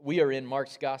We are in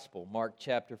Mark's Gospel, Mark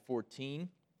chapter 14.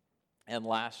 And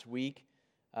last week,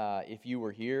 if you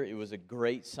were here, it was a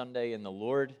great Sunday in the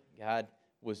Lord. God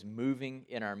was moving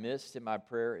in our midst, and my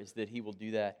prayer is that He will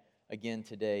do that again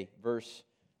today. Verse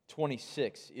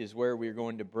 26 is where we're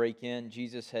going to break in.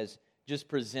 Jesus has just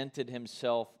presented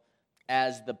Himself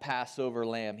as the Passover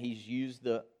lamb. He's used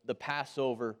the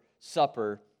Passover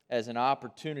supper as an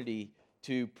opportunity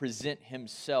to present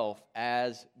Himself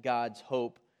as God's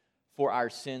hope for our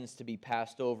sins to be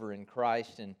passed over in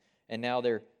Christ. And now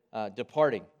they're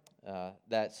departing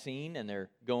that scene, and they're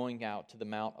going out to the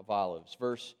Mount of Olives.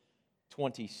 Verse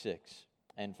 26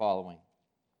 and following.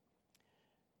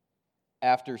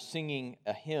 After singing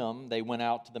a hymn, they went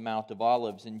out to the Mount of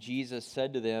Olives, and Jesus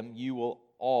said to them, "You will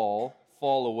all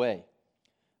fall away,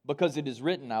 because it is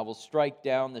written, I will strike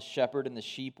down the shepherd, and the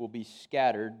sheep will be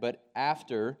scattered. But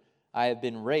after I have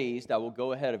been raised, I will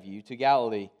go ahead of you to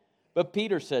Galilee." But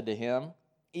Peter said to Him,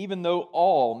 "Even though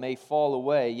all may fall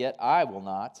away, yet I will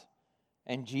not."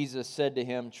 And Jesus said to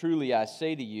him, "Truly I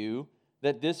say to you,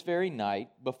 that this very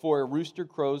night, before a rooster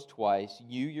crows twice,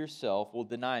 you yourself will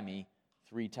deny me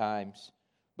 3 times.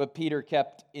 But Peter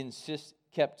kept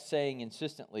saying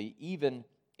insistently, "Even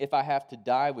if I have to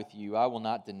die with you, I will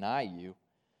not deny you."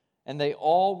 And they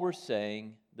all were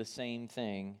saying the same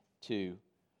thing too.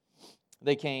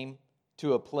 They came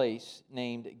to a place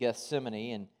named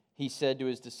Gethsemane, and He said to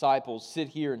His disciples, "Sit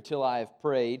here until I have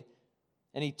prayed."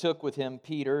 And He took with Him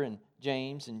Peter and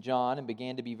James and John and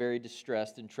began to be very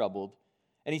distressed and troubled.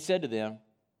 And He said to them,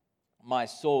 "My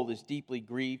soul is deeply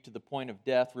grieved to the point of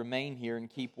death. Remain here and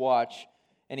keep watch."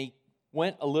 And He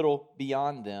went a little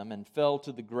beyond them and fell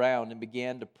to the ground and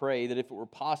began to pray that if it were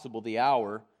possible the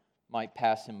hour might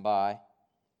pass Him by.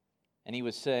 And He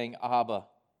was saying, "Abba,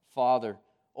 Father,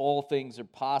 all things are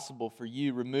possible for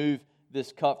You. Remove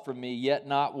this cup from me, yet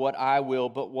not what I will,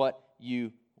 but what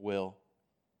You will."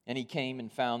 And He came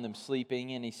and found them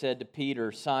sleeping, and He said to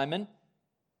Peter, "Simon,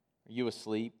 are you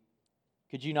asleep?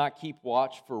 Could you not keep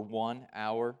watch for 1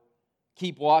 hour?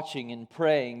 Keep watching and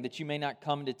praying that you may not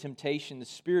come into temptation. The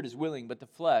spirit is willing, but the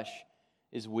flesh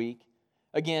is weak."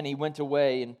 Again He went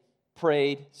away and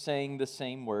prayed, saying the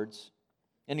same words.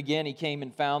 And again He came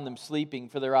and found them sleeping,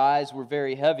 for their eyes were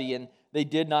very heavy, and they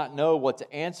did not know what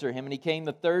to answer Him. And He came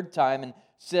the 3rd time and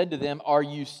said to them, "Are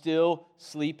you still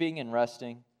sleeping and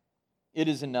resting? It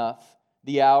is enough.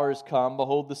 The hour is come.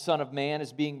 Behold, the Son of Man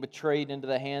is being betrayed into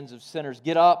the hands of sinners.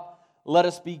 Get up, let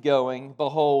us be going.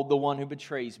 Behold, the one who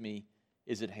betrays me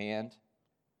is at hand."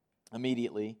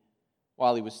 Immediately,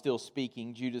 while He was still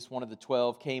speaking, Judas, one of the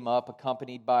 12, came up,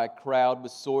 accompanied by a crowd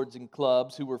with swords and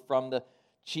clubs, who were from the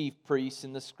chief priests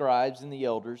and the scribes and the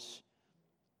elders.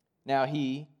 Now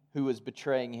he who was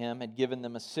betraying Him had given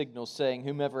them a signal, saying,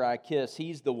 "Whomever I kiss,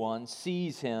 he's the one.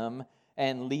 Seize him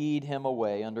and lead him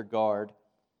away under guard."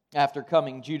 After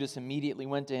coming, Judas immediately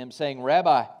went to Him, saying,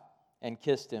 "Rabbi," and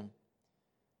kissed Him.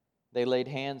 They laid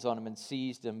hands on Him and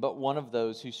seized Him. But one of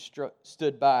those who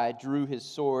stood by drew his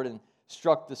sword and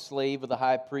struck the slave of the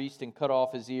high priest and cut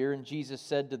off his ear. And Jesus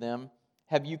said to them,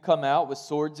 "Have you come out with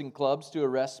swords and clubs to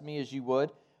arrest me as you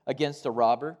would against a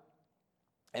robber?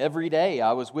 Every day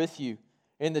I was with you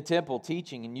in the temple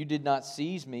teaching, and you did not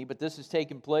seize me, but this has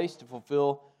taken place to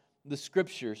fulfill the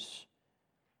Scriptures."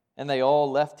 And they all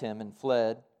left Him and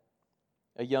fled.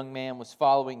 A young man was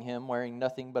following Him, wearing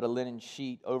nothing but a linen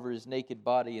sheet over his naked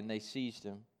body, and they seized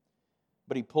him.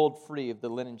 But he pulled free of the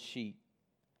linen sheet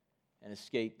and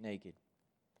escaped naked.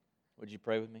 Would you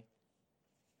pray with me?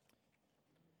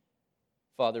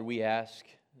 Father, we ask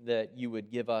that You would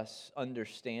give us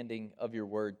understanding of Your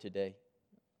word today.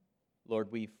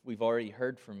 Lord, we've already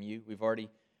heard from You. We've already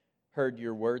heard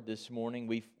Your word this morning.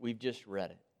 We've just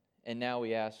read it. And now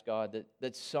we ask, God,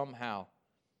 that somehow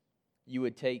You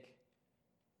would take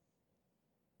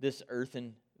this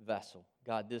earthen vessel,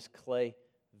 God, this clay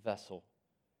vessel,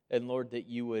 and Lord, that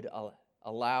You would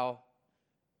allow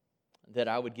that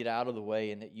I would get out of the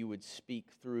way and that You would speak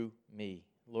through me.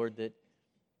 Lord,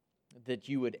 that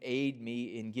You would aid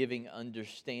me in giving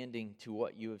understanding to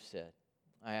what You have said.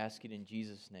 I ask it in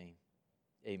Jesus' name.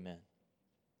 Amen.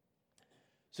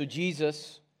 So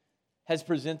Jesus has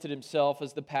presented Himself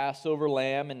as the Passover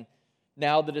lamb, and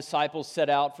now the disciples set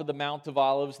out for the Mount of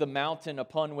Olives, the mountain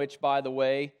upon which, by the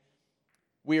way,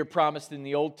 we are promised in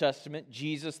the Old Testament,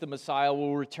 Jesus the Messiah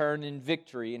will return in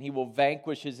victory, and He will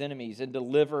vanquish His enemies and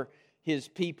deliver His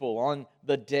people on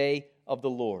the day of the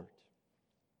Lord.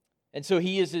 And so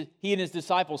he and His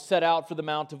disciples set out for the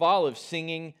Mount of Olives,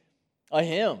 singing a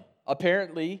hymn,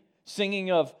 apparently singing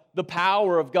of the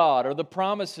power of God or the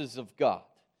promises of God.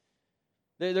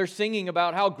 They're singing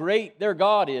about how great their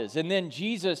God is. And then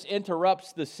Jesus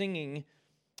interrupts the singing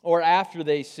or after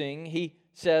they sing, he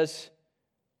says,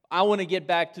 I want to get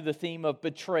back to the theme of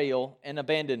betrayal and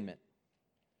abandonment.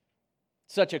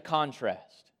 Such a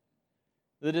contrast.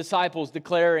 The disciples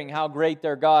declaring how great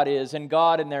their God is, and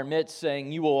God in their midst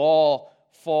saying, you will all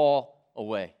fall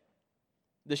away.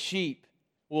 The sheep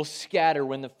will scatter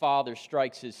when the Father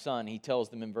strikes His Son, he tells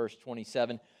them in verse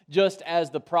 27, just as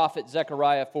the prophet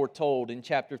Zechariah foretold in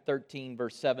chapter 13,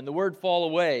 verse 7. The word fall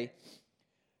away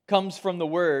comes from the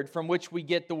word from which we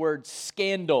get the word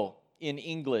scandal in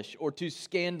English, or to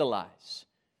scandalize.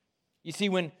 You see,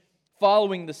 when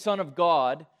following the Son of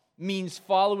God means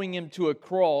following Him to a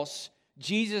cross,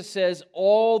 Jesus says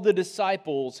all the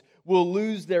disciples will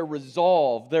lose their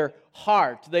resolve, their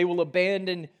heart. They will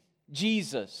abandon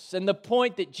Jesus. And the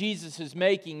point that Jesus is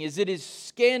making is it is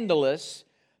scandalous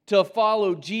to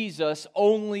follow Jesus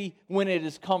only when it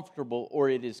is comfortable or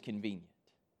it is convenient.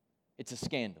 It's a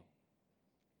scandal.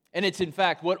 And it's in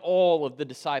fact what all of the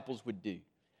disciples would do.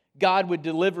 God would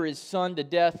deliver His Son to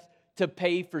death to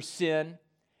pay for sin,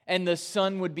 and the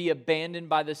Son would be abandoned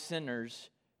by the sinners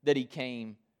that He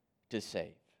came to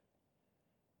save.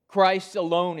 Christ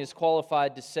alone is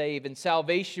qualified to save, and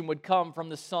salvation would come from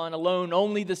the Son alone.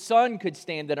 Only the Son could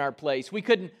stand in our place. We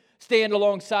couldn't stand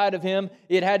alongside of Him.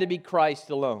 It had to be Christ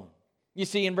alone. You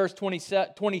see, in verse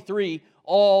 23,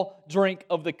 all drink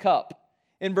of the cup.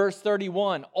 In verse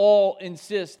 31, all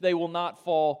insist they will not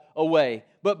fall away.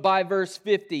 But by verse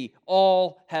 50,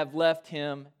 all have left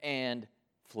Him and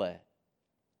fled.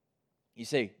 You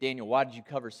say, Daniel, why did you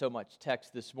cover so much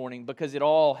text this morning? Because it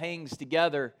all hangs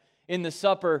together. In the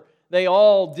supper, they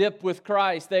all dip with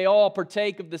Christ. They all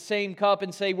partake of the same cup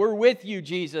and say, we're with you,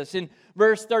 Jesus. In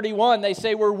verse 31, they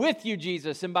say, we're with you,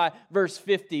 Jesus. And by verse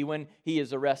 50, when He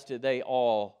is arrested, they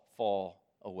all fall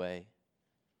away.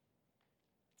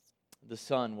 The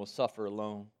Son will suffer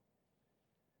alone.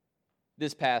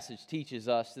 This passage teaches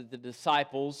us that the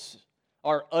disciples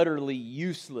are utterly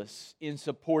useless in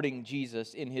supporting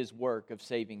Jesus in His work of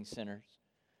saving sinners.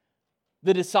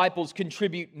 The disciples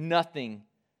contribute nothing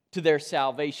to their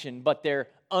salvation but their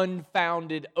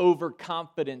unfounded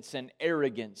overconfidence and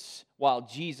arrogance, while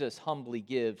Jesus humbly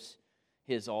gives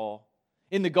His all.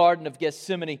 In the Garden of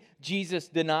Gethsemane, Jesus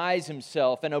denies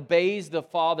Himself and obeys the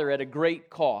Father at a great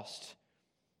cost.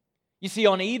 You see,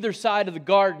 on either side of the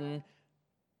garden,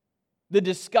 the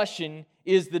discussion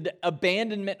is the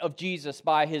abandonment of Jesus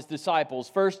by His disciples.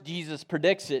 First, Jesus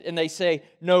predicts it, and they say,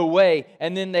 no way.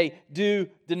 And then they do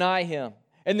deny Him.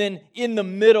 And then in the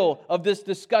middle of this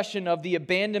discussion of the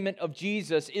abandonment of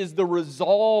Jesus is the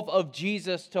resolve of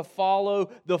Jesus to follow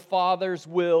the Father's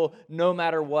will no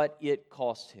matter what it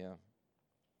costs Him.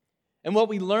 And what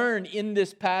we learn in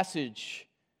this passage,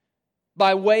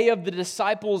 by way of the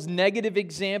disciples' negative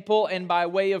example and by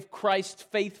way of Christ's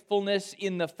faithfulness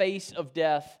in the face of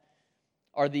death,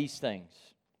 are these things.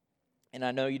 And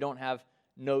I know you don't have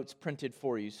notes printed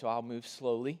for you, so I'll move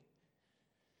slowly.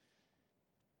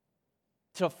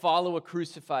 To follow a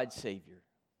crucified Savior,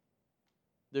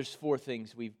 there's four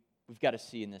things we've got to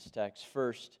see in this text.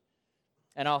 First,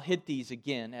 and I'll hit these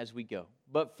again as we go,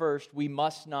 but first, we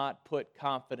must not put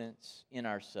confidence in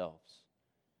ourselves.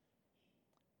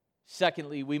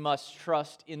 Secondly, we must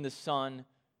trust in the Son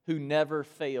who never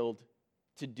failed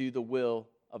to do the will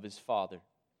of His Father.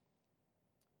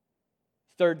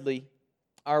 Thirdly,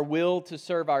 our will to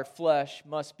serve our flesh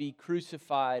must be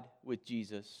crucified with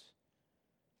Jesus.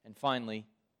 And finally,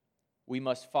 we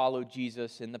must follow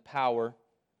Jesus in the power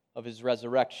of His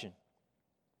resurrection.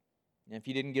 And if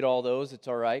you didn't get all those, it's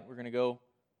all right. We're going to go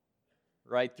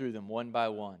right through them one by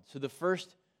one. So the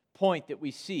first point that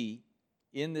we see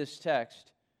in this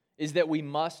text is that we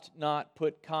must not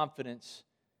put confidence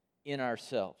in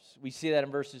ourselves. We see that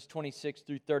in verses 26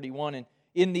 through 31. And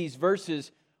in these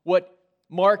verses, what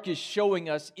Mark is showing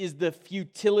us is the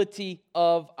futility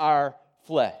of our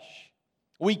flesh.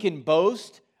 We can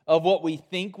boast of what we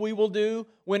think we will do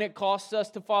when it costs us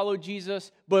to follow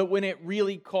Jesus, but when it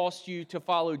really costs you to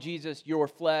follow Jesus, your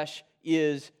flesh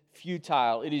is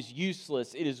futile. It is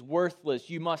useless. It is worthless.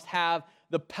 You must have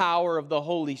the power of the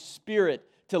Holy Spirit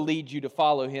to lead you to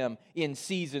follow Him in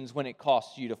seasons when it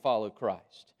costs you to follow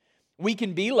Christ. We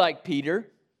can be like Peter,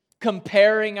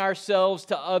 comparing ourselves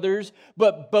to others,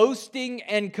 but boasting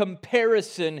and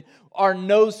comparison are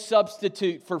no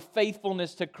substitute for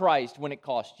faithfulness to Christ when it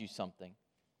costs you something.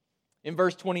 In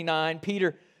verse 29,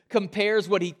 Peter compares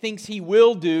what he thinks he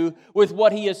will do with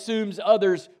what he assumes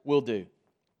others will do.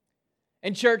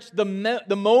 And church, the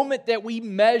moment that we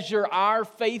measure our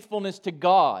faithfulness to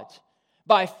God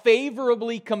by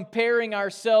favorably comparing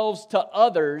ourselves to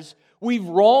others, We've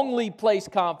wrongly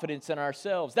placed confidence in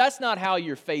ourselves. That's not how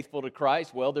you're faithful to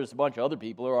Christ. Well, there's a bunch of other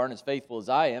people who aren't as faithful as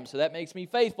I am, so that makes me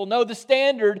faithful. No, the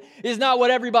standard is not what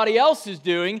everybody else is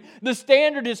doing. The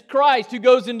standard is Christ, who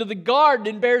goes into the garden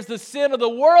and bears the sin of the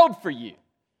world for you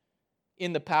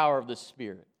in the power of the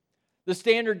Spirit. The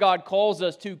standard God calls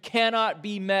us to cannot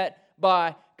be met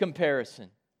by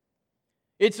comparison.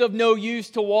 It's of no use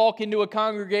to walk into a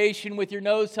congregation with your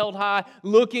nose held high,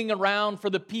 looking around for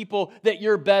the people that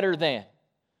you're better than,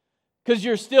 because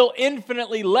you're still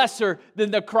infinitely lesser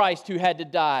than the Christ who had to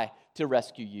die to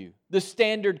rescue you. The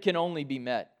standard can only be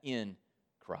met in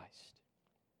Christ.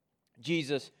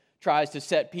 Jesus tries to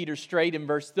set Peter straight in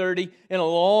verse 30 in a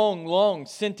long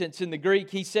sentence in the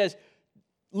Greek. He says,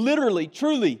 literally,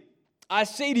 truly, I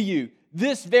say to you,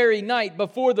 this very night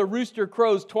before the rooster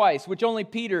crows twice, which only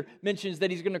Peter mentions that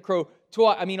he's going to crow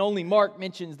twice. Only Mark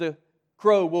mentions the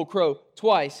crow will crow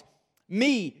twice.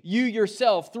 Me, you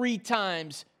yourself, 3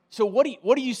 times. So what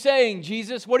are you saying,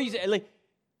 Jesus? What are you saying? Like,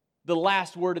 the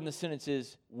last word in the sentence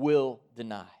is will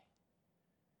deny.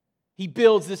 He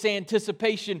builds this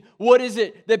anticipation. What is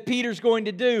it that Peter's going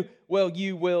to do? Well,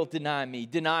 you will deny me.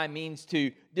 Deny means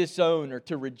to disown or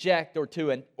to reject or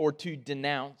to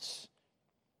denounce.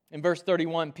 In verse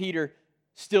 31, Peter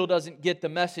still doesn't get the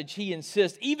message. He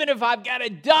insists, even if I've got to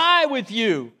die with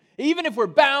you, even if we're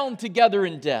bound together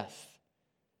in death,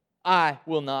 I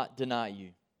will not deny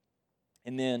you.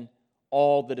 And then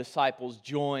all the disciples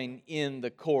join in the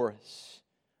chorus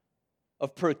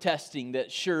of protesting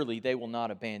that surely they will not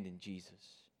abandon Jesus.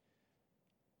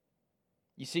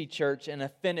 You see, church, an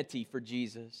affinity for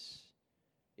Jesus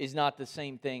is not the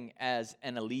same thing as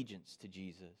an allegiance to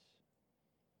Jesus.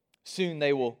 Soon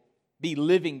they will be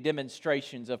living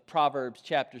demonstrations of Proverbs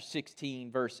chapter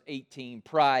 16, verse 18.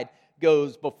 Pride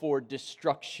goes before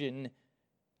destruction,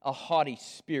 a haughty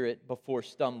spirit before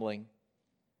stumbling.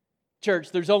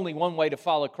 Church, there's only one way to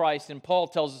follow Christ, and Paul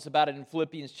tells us about it in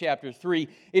Philippians chapter 3.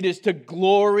 It is to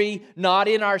glory not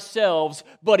in ourselves,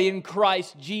 but in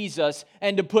Christ Jesus,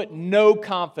 and to put no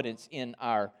confidence in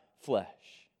our flesh.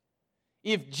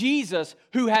 If Jesus,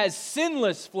 who has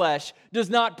sinless flesh,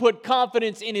 does not put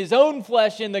confidence in His own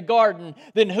flesh in the garden,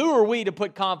 then who are we to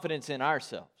put confidence in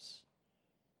ourselves?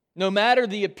 No matter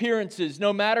the appearances,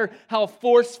 no matter how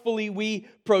forcefully we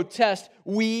protest,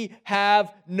 we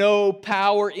have no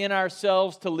power in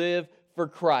ourselves to live for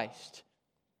Christ.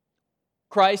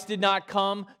 Christ did not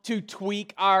come to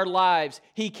tweak our lives.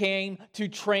 He came to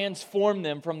transform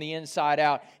them from the inside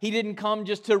out. He didn't come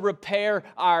just to repair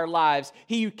our lives.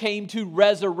 He came to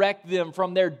resurrect them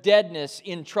from their deadness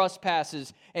in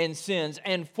trespasses and sins.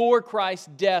 And for Christ's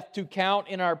death to count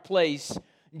in our place,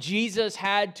 Jesus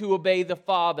had to obey the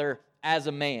Father as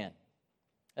a man.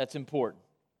 That's important.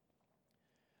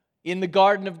 In the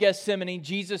Garden of Gethsemane,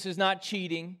 Jesus is not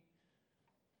cheating.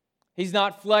 He's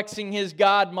not flexing his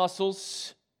God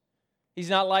muscles. He's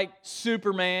not like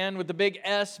Superman with the big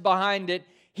S behind it.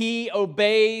 He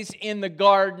obeys in the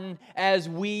garden as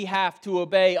we have to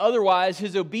obey. Otherwise,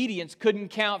 his obedience couldn't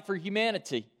count for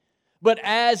humanity. But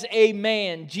as a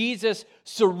man, Jesus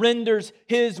surrenders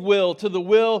his will to the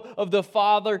will of the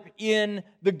Father in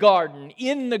the garden.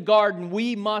 In the garden,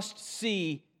 we must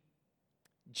see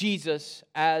Jesus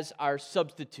as our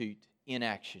substitute in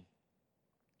action.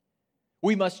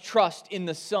 We must trust in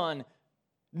the Son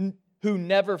who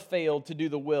never failed to do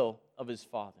the will of His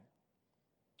Father.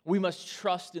 We must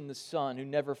trust in the Son who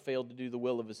never failed to do the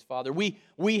will of His Father.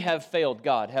 We have failed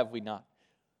God, have we not?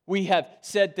 We have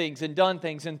said things and done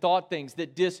things and thought things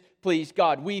that displease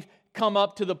God. We've come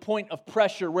up to the point of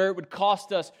pressure where it would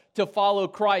cost us to follow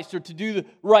Christ or to do the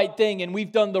right thing, and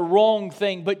we've done the wrong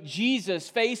thing. But Jesus,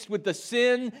 faced with the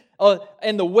sin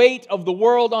and the weight of the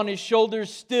world on His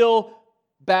shoulders, still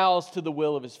bows to the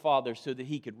will of His Father so that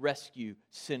He could rescue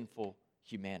sinful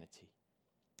humanity.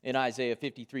 In Isaiah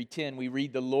 53:10, we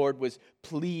read, the Lord was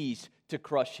pleased to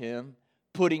crush him,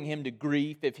 putting him to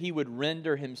grief, if he would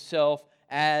render himself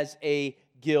as a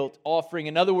guilt offering.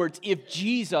 In other words, if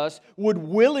Jesus would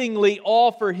willingly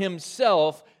offer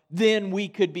himself, then we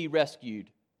could be rescued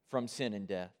from sin and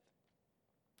death.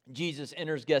 Jesus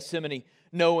enters Gethsemane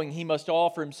knowing he must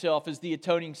offer himself as the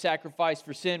atoning sacrifice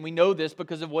for sin. We know this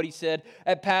because of what he said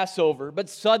at Passover. But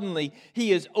suddenly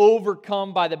he is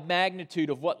overcome by the magnitude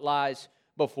of what lies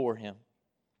before him.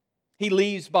 He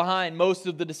leaves behind most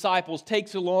of the disciples,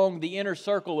 takes along the inner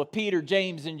circle of Peter,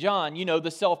 James, and John, the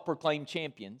self-proclaimed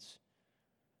champions.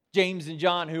 James and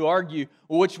John, who argue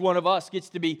which one of us gets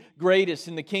to be greatest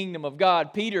in the kingdom of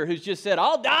God. Peter, who's just said,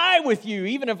 I'll die with you,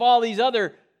 even if all these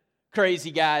other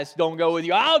crazy guys don't go with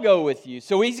you, I'll go with you.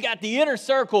 So he's got the inner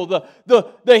circle,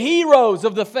 the heroes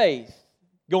of the faith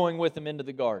going with him into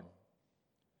the garden.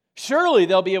 Surely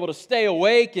they'll be able to stay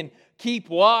awake and keep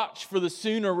watch for the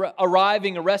soon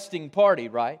arriving arresting party,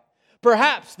 right?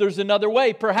 Perhaps there's another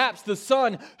way. Perhaps the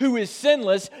Son, who is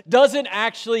sinless, doesn't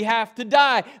actually have to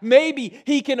die. Maybe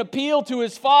He can appeal to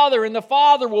His Father, and the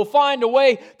Father will find a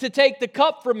way to take the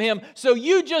cup from Him. So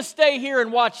you just stay here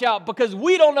and watch out, because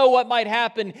we don't know what might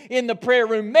happen in the prayer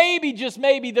room. Maybe, just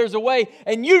maybe, there's a way,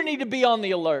 and you need to be on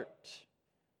the alert.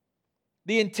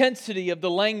 The intensity of the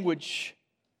language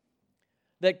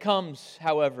that comes,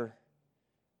 however,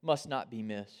 must not be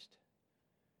missed.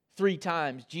 3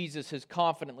 times Jesus has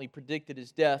confidently predicted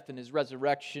His death and His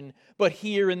resurrection. But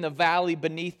here in the valley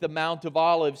beneath the Mount of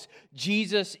Olives,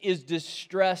 Jesus is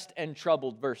distressed and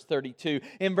troubled, verse 32.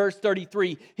 In verse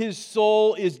 33, His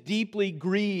soul is deeply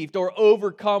grieved or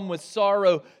overcome with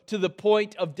sorrow to the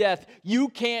point of death. You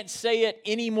can't say it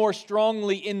any more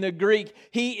strongly in the Greek.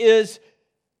 He is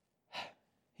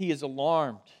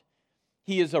alarmed.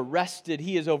 He is arrested.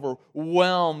 He is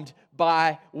overwhelmed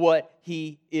by what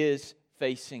he is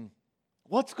facing.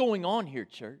 What's going on here,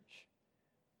 church?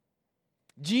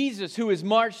 Jesus, who has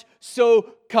marched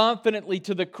so confidently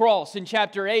to the cross in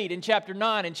chapter 8, in chapter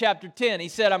 9, in chapter 10, He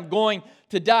said, I'm going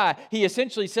to die. He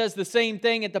essentially says the same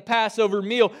thing at the Passover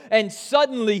meal. And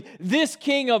suddenly, this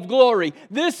King of glory,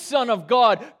 this Son of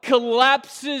God,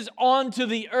 collapses onto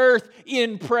the earth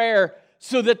in prayer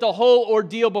so that the whole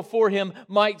ordeal before Him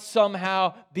might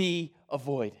somehow be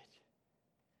avoided.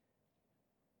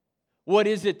 What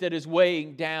is it that is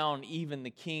weighing down even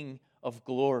the King of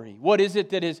glory? What is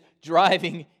it that is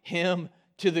driving Him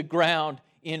to the ground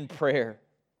in prayer?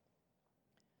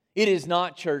 It is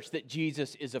not, church, that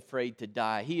Jesus is afraid to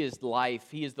die. He is life.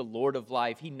 He is the Lord of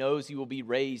life. He knows He will be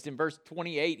raised. In verse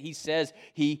 28, He says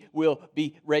He will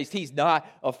be raised. He's not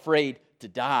afraid to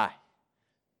die.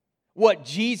 What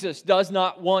Jesus does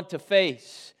not want to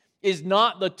face is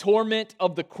not the torment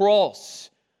of the cross,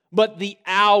 but the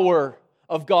hour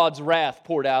of God's wrath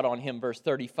poured out on Him, verse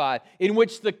 35, in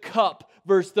which the cup,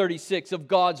 verse 36, of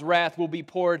God's wrath will be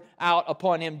poured out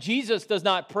upon Him. Jesus does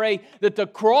not pray that the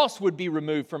cross would be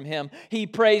removed from Him. He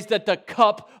prays that the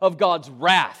cup of God's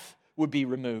wrath would be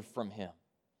removed from Him.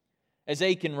 As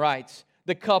Aiken writes,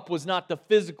 the cup was not the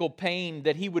physical pain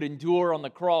that He would endure on the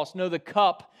cross. No, the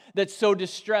cup that so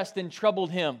distressed and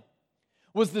troubled Him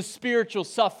was the spiritual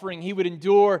suffering He would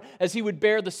endure as He would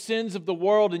bear the sins of the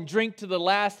world and drink to the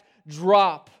last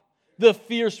drop the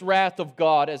fierce wrath of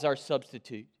God as our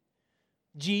substitute.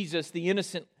 Jesus, the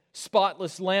innocent,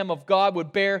 spotless Lamb of God,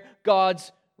 would bear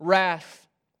God's wrath,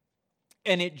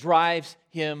 and it drives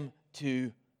Him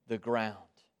to the ground.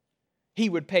 He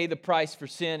would pay the price for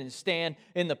sin and stand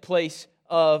in the place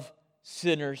of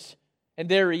sinners. And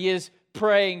there He is,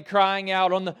 praying, crying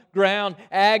out on the ground,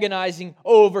 agonizing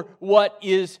over what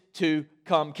is to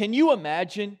come. Can you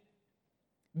imagine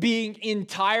being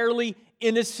entirely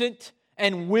innocent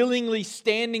and willingly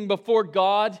standing before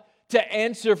God to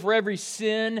answer for every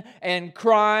sin and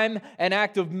crime and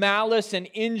act of malice and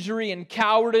injury and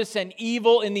cowardice and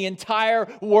evil in the entire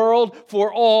world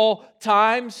for all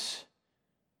times?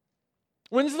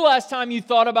 When's the last time you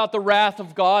thought about the wrath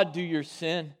of God due to your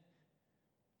sin?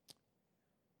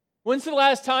 When's the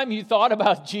last time you thought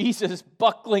about Jesus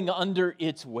buckling under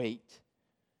its weight?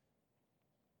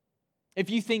 If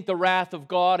you think the wrath of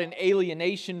God and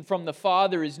alienation from the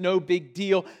Father is no big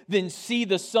deal, then see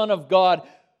the Son of God,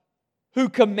 who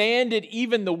commanded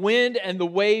even the wind and the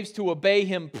waves to obey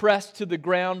Him, pressed to the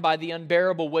ground by the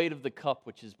unbearable weight of the cup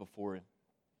which is before Him.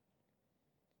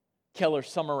 Keller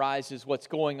summarizes what's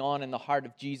going on in the heart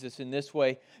of Jesus in this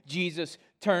way. Jesus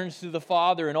turns to the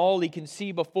Father, and all He can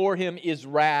see before Him is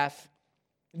wrath,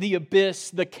 the abyss,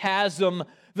 the chasm,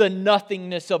 the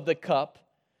nothingness of the cup.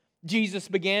 Jesus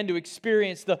began to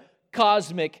experience the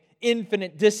cosmic,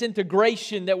 infinite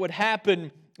disintegration that would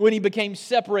happen when He became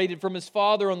separated from His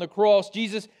Father on the cross.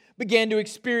 Jesus began to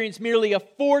experience merely a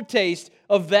foretaste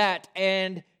of that,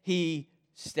 and He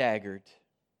staggered.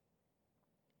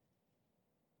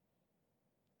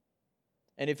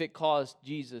 And if it caused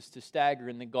Jesus to stagger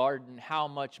in the garden, how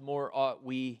much more ought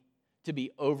we to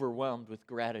be overwhelmed with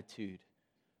gratitude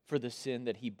for the sin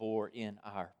that He bore in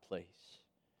our place?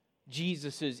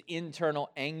 Jesus'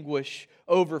 internal anguish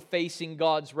over facing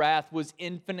God's wrath was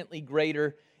infinitely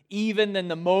greater even than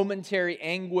the momentary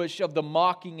anguish of the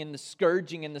mocking and the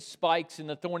scourging and the spikes and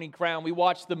the thorny crown. We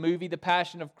watch the movie The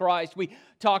Passion of Christ. We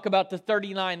talk about the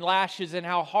 39 lashes and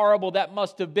how horrible that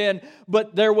must have been.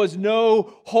 But there was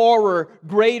no horror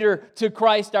greater to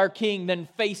Christ our King than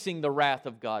facing the wrath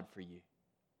of God for you.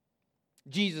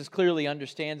 Jesus clearly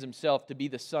understands Himself to be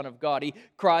the Son of God. He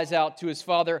cries out to His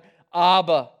Father,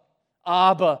 Abba,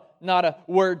 Abba, not a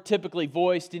word typically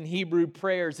voiced in Hebrew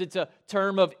prayers. It's a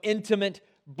term of intimate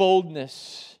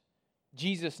boldness.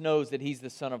 Jesus knows that He's the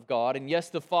Son of God. And yes,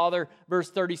 the Father,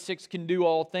 verse 36, can do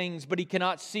all things, but He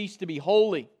cannot cease to be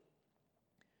holy,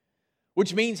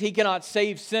 which means He cannot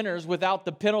save sinners without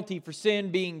the penalty for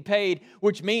sin being paid,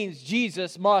 which means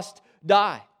Jesus must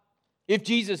die. If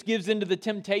Jesus gives into the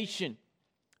temptation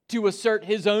to assert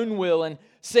His own will and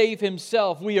save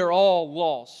Himself, we are all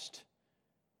lost.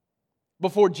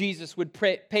 Before Jesus would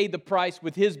pay the price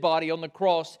with His body on the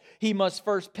cross, He must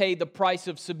first pay the price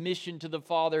of submission to the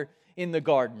Father in the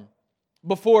garden.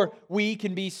 Before we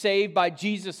can be saved by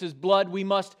Jesus' blood, we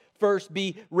must first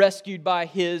be rescued by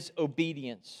His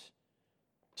obedience.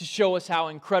 To show us how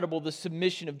incredible the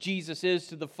submission of Jesus is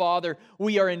to the Father,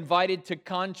 we are invited to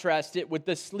contrast it with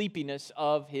the sleepiness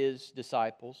of His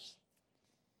disciples.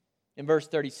 In verse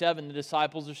 37, the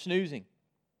disciples are snoozing.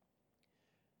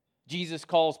 Jesus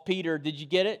calls Peter, did you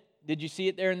get it? Did you see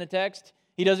it there in the text?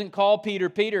 He doesn't call Peter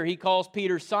Peter, He calls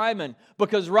Peter Simon,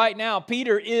 because right now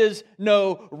Peter is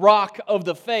no rock of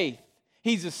the faith.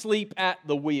 He's asleep at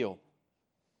the wheel.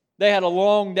 They had a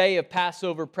long day of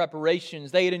Passover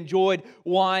preparations. They had enjoyed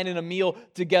wine and a meal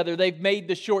together. They've made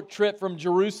the short trip from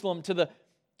Jerusalem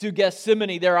to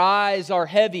Gethsemane. Their eyes are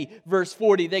heavy. Verse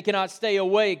 40, they cannot stay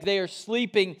awake. They are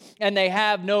sleeping and they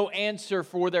have no answer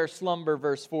for their slumber.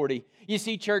 Verse 40. You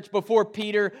see, church, before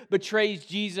Peter betrays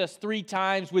Jesus 3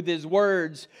 times with his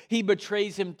words, he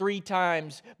betrays Him 3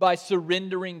 times by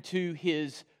surrendering to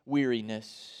his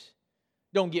weariness.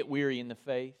 Don't get weary in the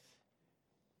faith.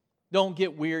 Don't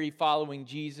get weary following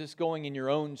Jesus, going in your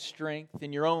own strength,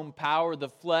 in your own power. The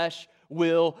flesh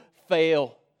will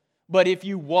fail. But if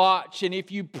you watch and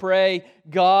if you pray,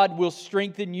 God will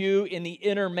strengthen you in the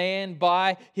inner man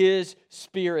by His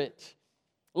Spirit.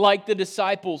 Like the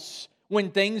disciples,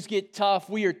 when things get tough,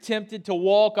 we are tempted to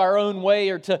walk our own way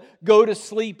or to go to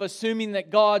sleep, assuming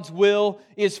that God's will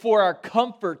is for our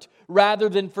comfort rather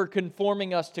than for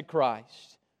conforming us to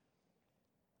Christ.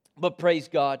 But praise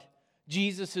God,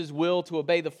 Jesus' will to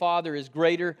obey the Father is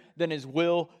greater than His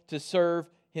will to serve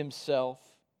Himself.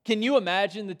 Can you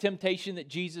imagine the temptation that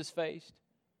Jesus faced?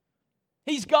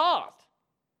 He's God.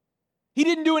 He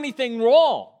didn't do anything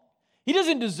wrong. He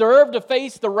doesn't deserve to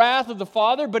face the wrath of the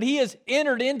Father, but He has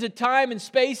entered into time and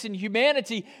space and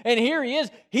humanity, and here He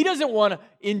is. He doesn't want to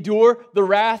endure the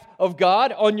wrath of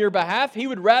God on your behalf. He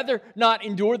would rather not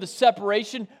endure the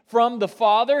separation from the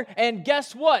Father, and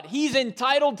guess what? He's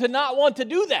entitled to not want to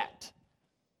do that.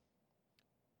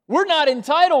 We're not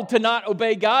entitled to not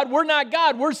obey God. We're not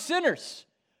God. We're sinners.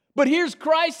 But here's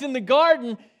Christ in the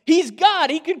garden. He's God.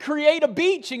 He could create a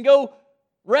beach and go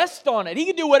rest on it. He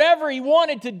could do whatever He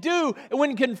wanted to do. And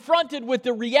when confronted with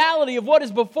the reality of what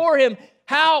is before Him,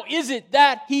 how is it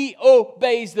that He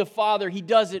obeys the Father? He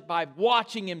does it by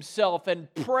watching Himself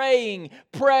and praying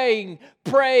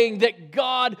that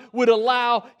God would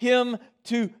allow Him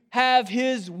to have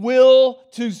His will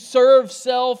to serve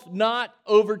self, not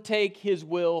overtake His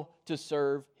will to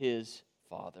serve His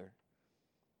Father.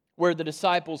 Where the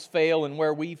disciples fail and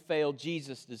where we fail,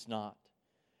 Jesus does not.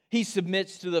 He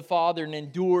submits to the Father and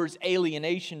endures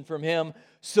alienation from Him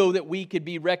so that we could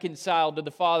be reconciled to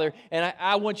the Father. And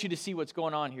I want you to see what's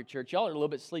going on here, church. Y'all are a little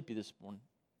bit sleepy this morning.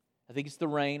 I think it's the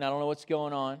rain. I don't know what's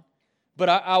going on. But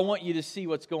I want you to see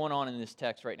what's going on in this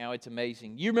text right now. It's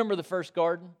amazing. You remember the first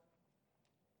garden?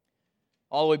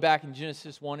 All the way back in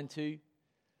Genesis 1 and 2.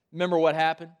 Remember what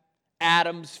happened?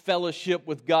 Adam's fellowship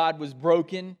with God was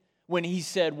broken when he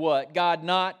said what? God,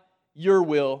 not your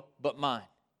will, but mine.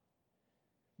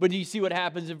 But do you see what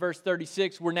happens in verse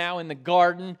 36? We're now in the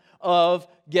Garden of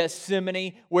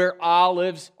Gethsemane, where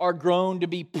olives are grown to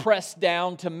be pressed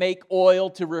down to make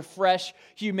oil to refresh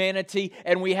humanity.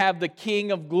 And we have the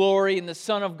King of glory and the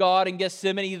Son of God in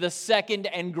Gethsemane, the second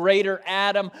and greater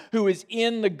Adam, who is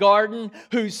in the garden,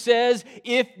 who says,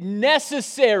 if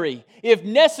necessary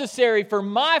for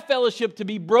my fellowship to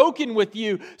be broken with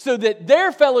you so that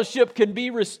their fellowship can be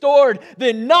restored,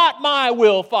 then not my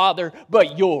will, Father,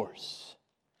 but yours.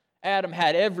 Adam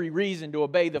had every reason to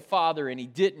obey the Father, and he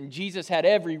didn't. Jesus had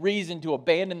every reason to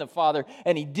abandon the Father,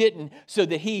 and he didn't, so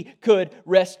that he could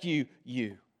rescue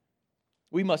you.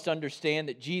 We must understand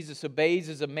that Jesus obeys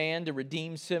as a man to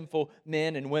redeem sinful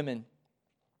men and women.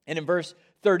 And in verse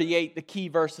 38, the key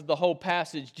verse of the whole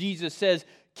passage, Jesus says,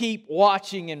 keep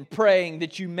watching and praying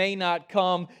that you may not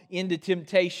come into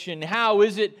temptation. How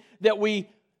is it that we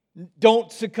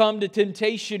don't succumb to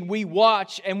temptation? We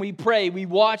watch and we pray. We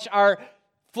watch our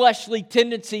fleshly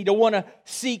tendency to want to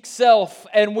seek self,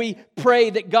 and we pray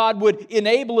that God would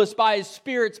enable us by His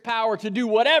Spirit's power to do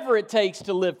whatever it takes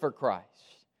to live for Christ.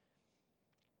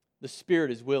 The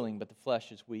spirit is willing, but the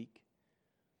flesh is weak.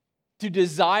 To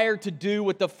desire to do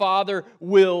what the Father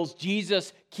wills,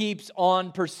 Jesus keeps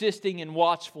on persisting in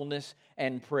watchfulness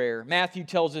and prayer. Matthew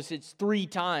tells us it's 3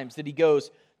 times that He goes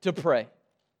to pray.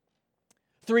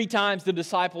 3 times the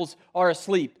disciples are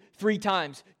asleep. 3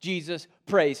 times Jesus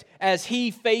prays. As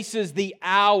He faces the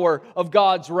hour of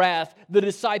God's wrath, the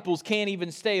disciples can't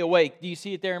even stay awake. Do you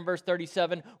see it there in verse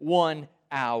 37? 1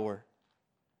 hour.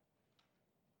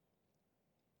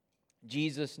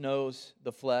 Jesus knows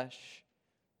the flesh.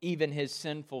 Even His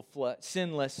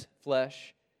sinless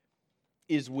flesh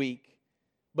is weak.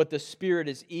 But the Spirit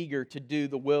is eager to do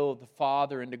the will of the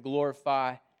Father and to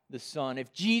glorify the Son.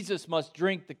 If Jesus must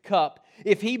drink the cup,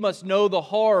 if He must know the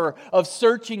horror of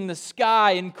searching the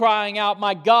sky and crying out,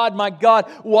 my God,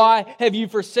 why have you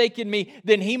forsaken me?"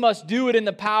 then He must do it in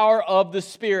the power of the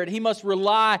Spirit. He must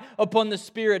rely upon the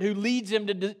Spirit who leads Him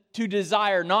to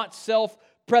desire not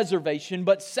self-preservation,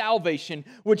 but salvation,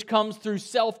 which comes through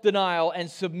self-denial and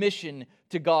submission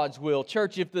to God's will.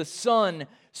 Church, if the Son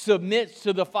submits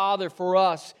to the Father for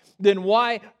us, then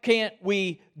why can't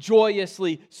we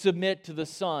joyously submit to the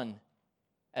Son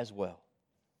as well?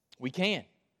 We can,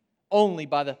 only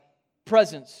by the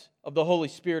presence of the Holy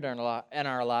Spirit in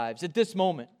our lives. At this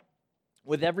moment,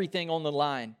 with everything on the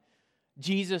line,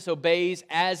 Jesus obeys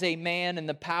as a man in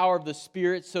the power of the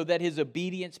Spirit so that His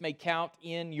obedience may count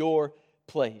in your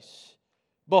place.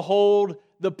 Behold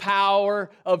the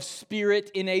power of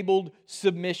Spirit-enabled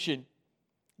submission.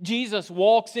 Jesus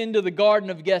walks into the Garden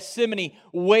of Gethsemane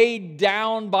weighed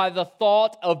down by the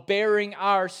thought of bearing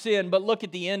our sin. But look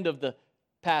at the end of the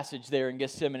passage there in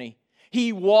Gethsemane.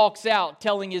 He walks out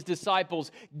telling His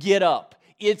disciples, "Get up.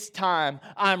 It's time.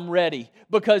 I'm ready."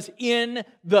 Because in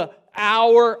the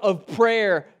hour of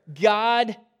prayer,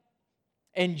 God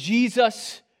and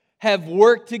Jesus have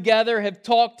worked together, have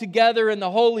talked together, and the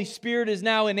Holy Spirit is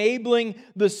now enabling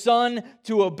the Son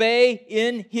to obey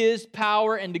in His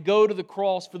power and to go to the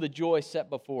cross for the joy set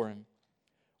before Him.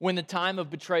 When the time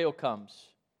of betrayal comes,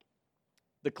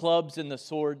 the clubs and the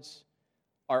swords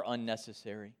are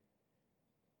unnecessary.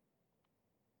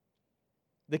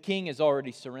 The King has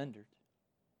already surrendered.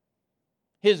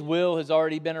 His will has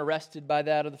already been arrested by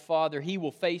that of the Father. He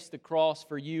will face the cross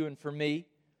for you and for me.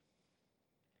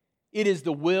 It is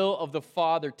the will of the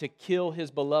Father to kill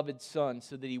His beloved Son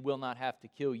so that He will not have to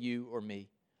kill you or me.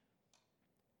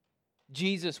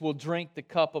 Jesus will drink the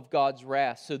cup of God's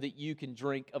wrath so that you can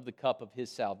drink of the cup of His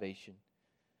salvation.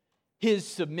 His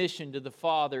submission to the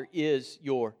Father is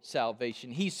your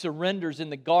salvation. He surrenders in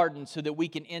the garden so that we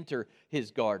can enter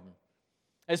His garden.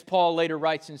 As Paul later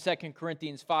writes in 2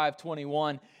 Corinthians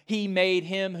 5:21, He made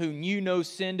Him who knew no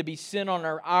sin to be sin on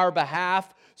our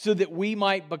behalf so that we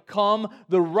might become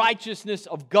the righteousness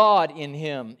of God in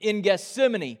Him. In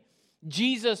Gethsemane,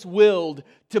 Jesus willed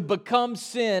to become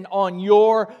sin on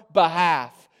your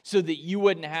behalf so that you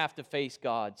wouldn't have to face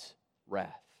God's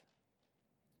wrath.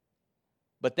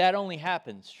 But that only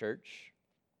happens, church,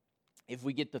 if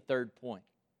we get the third point.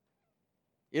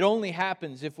 It only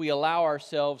happens if we allow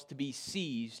ourselves to be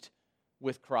seized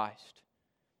with Christ.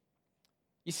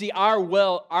 You see, our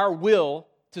will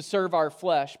to serve our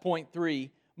flesh, point 3,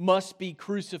 must be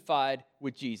crucified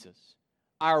with Jesus.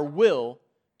 Our will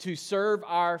to serve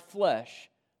our flesh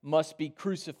must be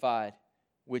crucified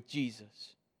with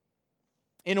Jesus.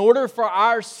 In order for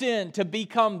our sin to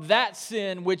become that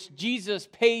sin which Jesus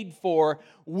paid for,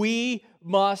 we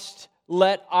must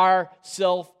let our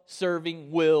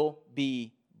self-serving will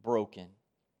be broken.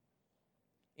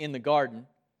 In the garden,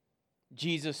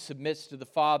 Jesus submits to the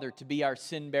Father to be our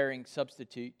sin-bearing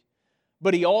substitute.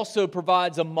 But He also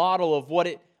provides a model of what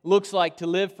it looks like to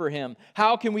live for Him.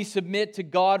 How can we submit to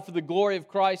God for the glory of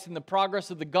Christ and the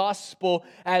progress of the gospel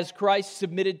as Christ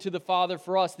submitted to the Father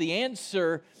for us? The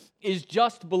answer is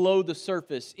just below the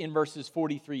surface in verses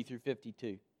 43 through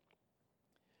 52.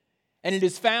 And it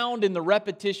is found in the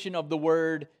repetition of the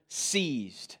word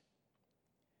seized.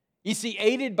 You see,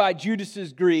 aided by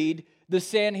Judas's greed, the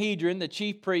Sanhedrin, the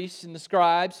chief priests and the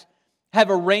scribes,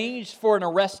 have arranged for an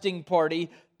arresting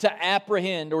party to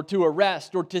apprehend or to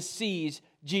arrest or to seize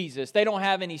Jesus. They don't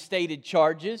have any stated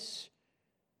charges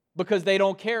because they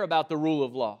don't care about the rule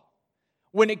of law.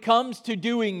 When it comes to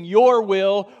doing your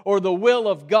will or the will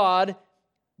of God,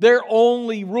 their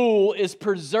only rule is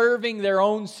preserving their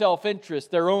own self-interest,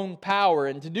 their own power.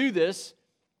 And to do this,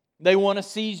 they want to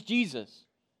seize Jesus.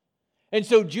 And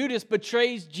so Judas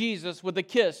betrays Jesus with a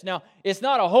kiss. Now, it's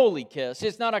not a holy kiss.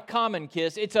 It's not a common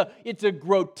kiss. It's a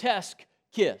grotesque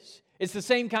kiss. It's the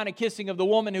same kind of kissing of the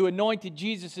woman who anointed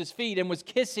Jesus' feet and was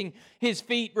kissing His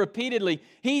feet repeatedly.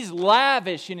 He's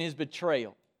lavish in His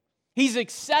betrayal. He's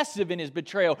excessive in his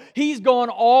betrayal. He's gone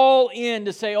all in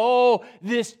to say, oh,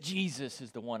 this Jesus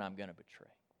is the one I'm going to betray.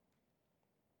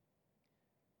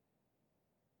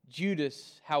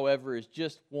 Judas, however, is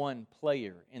just one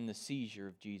player in the seizure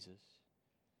of Jesus.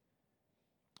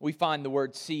 We find the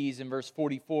word seize in verse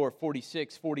 44,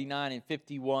 46, 49, and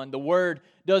 51. The word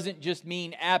doesn't just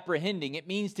mean apprehending. It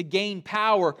means to gain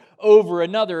power over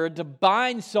another, or to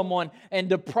bind someone and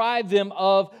deprive them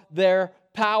of their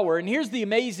power. And here's the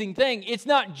amazing thing. It's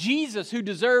not Jesus who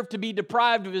deserved to be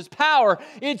deprived of his power.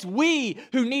 It's we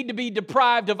who need to be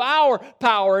deprived of our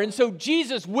power. And so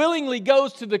Jesus willingly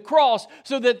goes to the cross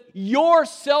so that your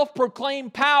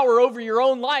self-proclaimed power over your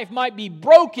own life might be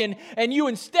broken and you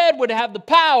instead would have the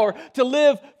power to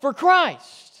live for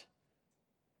Christ.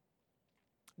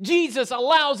 Jesus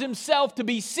allows himself to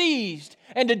be seized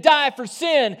and to die for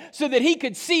sin so that he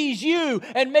could seize you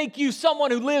and make you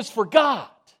someone who lives for God.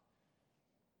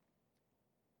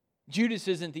 Judas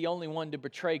isn't the only one to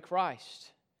betray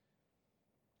Christ.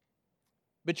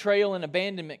 Betrayal and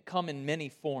abandonment come in many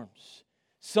forms.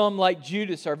 Some, like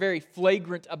Judas, are very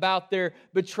flagrant about their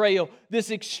betrayal, this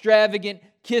extravagant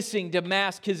kissing to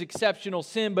mask his exceptional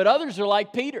sin. But others are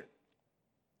like Peter.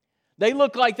 They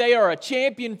look like they are a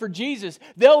champion for Jesus.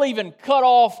 They'll even cut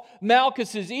off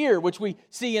Malchus's ear, which we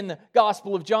see in the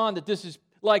Gospel of John that this is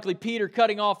likely Peter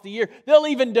cutting off the ear. They'll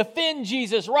even defend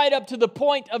Jesus right up to the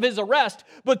point of his arrest.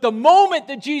 But the moment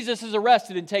that Jesus is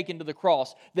arrested and taken to the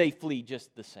cross, they flee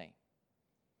just the same.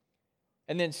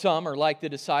 And then some are like the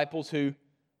disciples who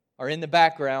are in the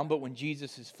background, but when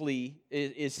Jesus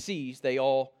is seized, they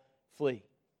all flee.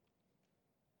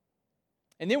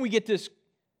 And then we get this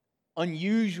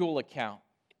unusual account.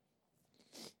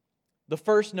 The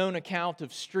first known account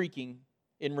of streaking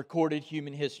in recorded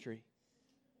human history.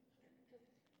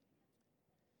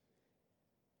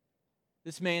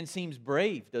 This man seems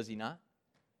brave, does he not?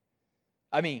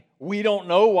 I mean, we don't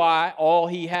know why all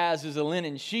he has is a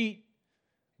linen sheet,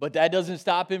 but that doesn't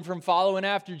stop him from following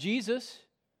after Jesus.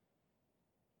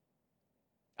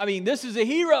 I mean, this is a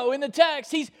hero in the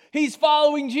text. He's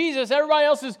following Jesus. Everybody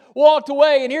else has walked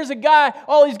away, and here's a guy,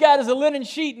 all he's got is a linen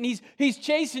sheet, and he's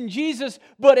chasing Jesus,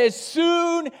 but as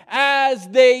soon as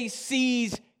they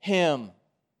seize him,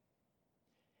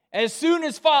 as soon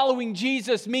as following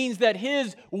Jesus means that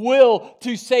his will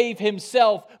to save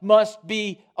himself must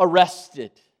be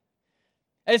arrested.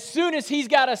 As soon as he's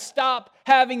got to stop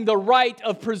having the right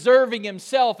of preserving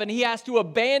himself and he has to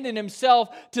abandon himself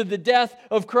to the death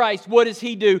of Christ, what does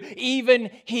he do?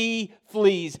 Even he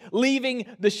flees, leaving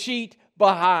the sheet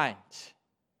behind.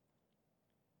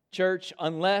 Church,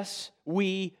 unless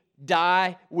we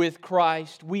die with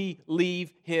Christ, we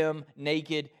leave him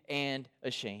naked and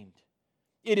ashamed.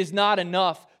 It is not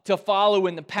enough to follow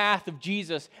in the path of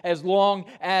Jesus as long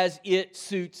as it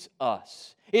suits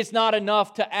us. It's not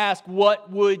enough to ask,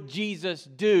 what would Jesus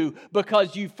do?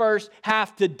 Because you first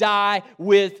have to die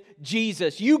with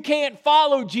Jesus. You can't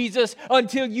follow Jesus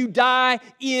until you die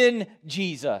in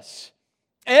Jesus.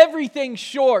 Everything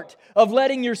short of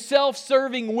letting your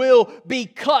self-serving will be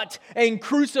cut and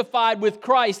crucified with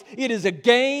Christ. It is a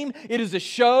game, it is a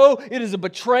show, it is a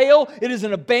betrayal, it is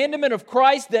an abandonment of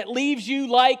Christ that leaves you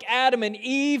like Adam and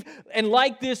Eve and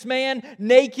like this man,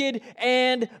 naked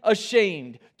and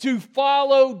ashamed. To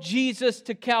follow Jesus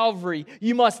to Calvary,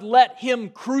 you must let him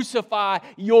crucify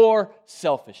your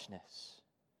selfishness.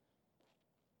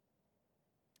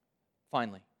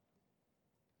 Finally,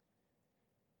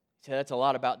 so that's a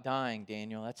lot about dying,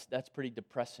 Daniel. That's pretty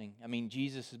depressing. I mean,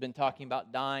 Jesus has been talking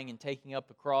about dying and taking up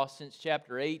a cross since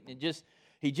chapter 8, and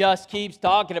he just keeps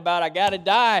talking about, I gotta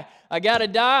die, I gotta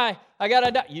die, I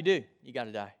gotta die. You do, you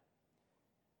gotta die.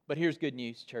 But here's good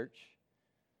news, church.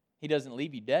 He doesn't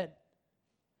leave you dead.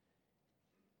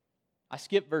 I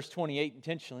skipped verse 28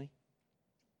 intentionally.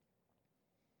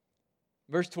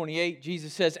 Verse 28,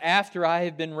 Jesus says, after I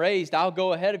have been raised, I'll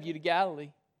go ahead of you to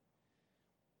Galilee.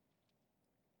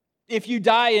 If you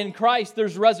die in Christ,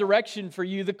 there's resurrection for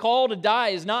you. The call to die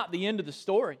is not the end of the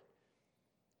story.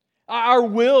 Our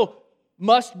will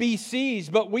must be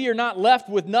seized, but we are not left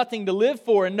with nothing to live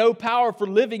for and no power for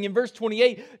living. In verse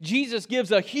 28, Jesus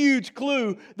gives a huge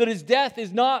clue that his death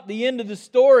is not the end of the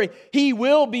story. He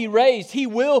will be raised. He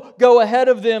will go ahead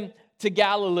of them to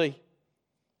Galilee.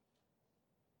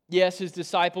 Yes, his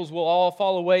disciples will all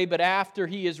fall away, but after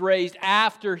he is raised,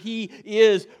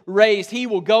 he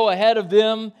will go ahead of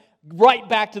them right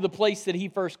back to the place that he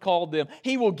first called them.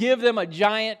 He will give them a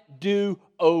giant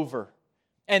do-over.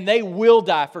 And they will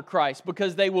die for Christ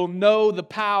because they will know the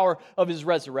power of his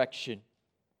resurrection.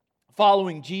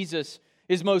 Following Jesus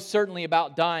is most certainly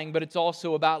about dying, but it's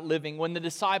also about living. When the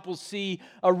disciples see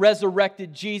a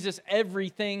resurrected Jesus,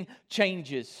 everything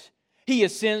changes. He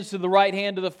ascends to the right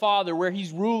hand of the Father, where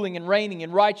He's ruling and reigning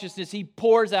in righteousness. He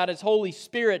pours out His Holy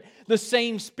Spirit. The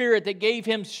same Spirit that gave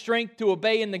Him strength to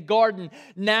obey in the garden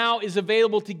now is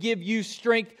available to give you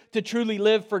strength to truly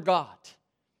live for God.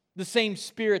 The same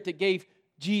Spirit that gave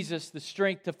Jesus the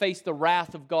strength to face the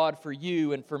wrath of God for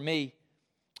you and for me,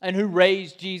 and who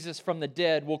raised Jesus from the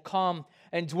dead, will come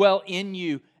and dwell in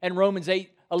you. And Romans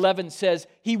 8:11 says,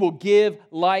 He will give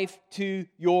life to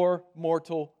your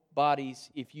mortal bodies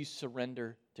if you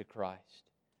surrender to Christ.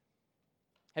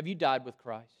 Have you died with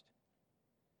Christ?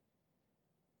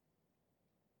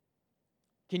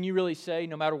 Can you really say,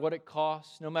 no matter what it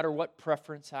costs, no matter what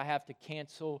preference I have to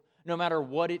cancel, no matter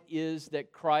what it is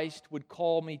that Christ would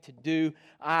call me to do,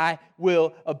 I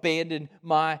will abandon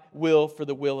my will for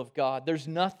the will of God? There's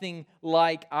nothing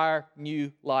like our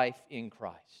new life in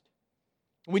Christ.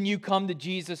 When you come to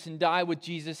Jesus and die with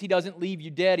Jesus, He doesn't leave you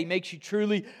dead. He makes you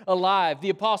truly alive. The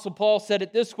Apostle Paul said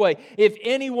it this way: if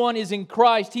anyone is in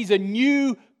Christ, he's a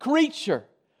new creature.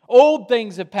 Old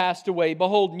things have passed away.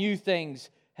 Behold, new things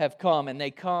have come. And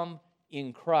they come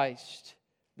in Christ,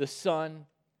 the Son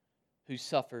who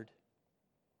suffered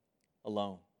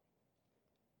alone.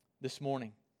 This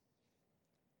morning,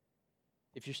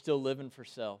 if you're still living for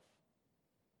self,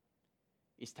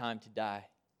 it's time to die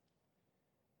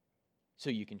so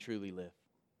you can truly live.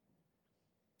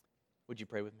 Would you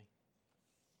pray with me?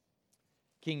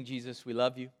 King Jesus, we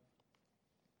love You.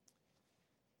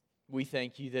 We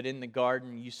thank You that in the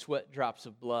garden You sweat drops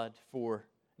of blood for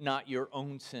not Your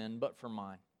own sin, but for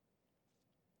mine.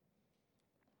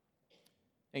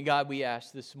 And God, we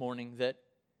ask this morning that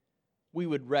we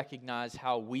would recognize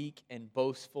how weak and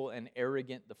boastful and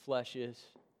arrogant the flesh is.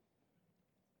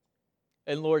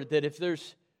 And Lord, that if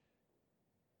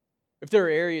there are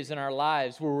areas in our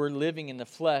lives where we're living in the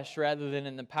flesh rather than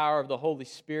in the power of the Holy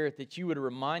Spirit, that You would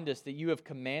remind us that You have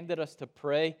commanded us to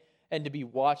pray and to be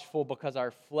watchful, because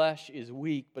our flesh is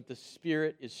weak, but the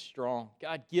Spirit is strong.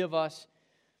 God, give us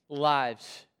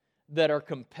lives that are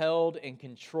compelled and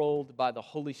controlled by the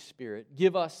Holy Spirit.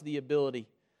 Give us the ability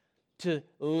to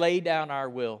lay down our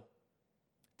will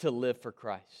to live for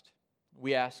Christ.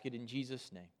 We ask it in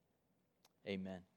Jesus' name. Amen.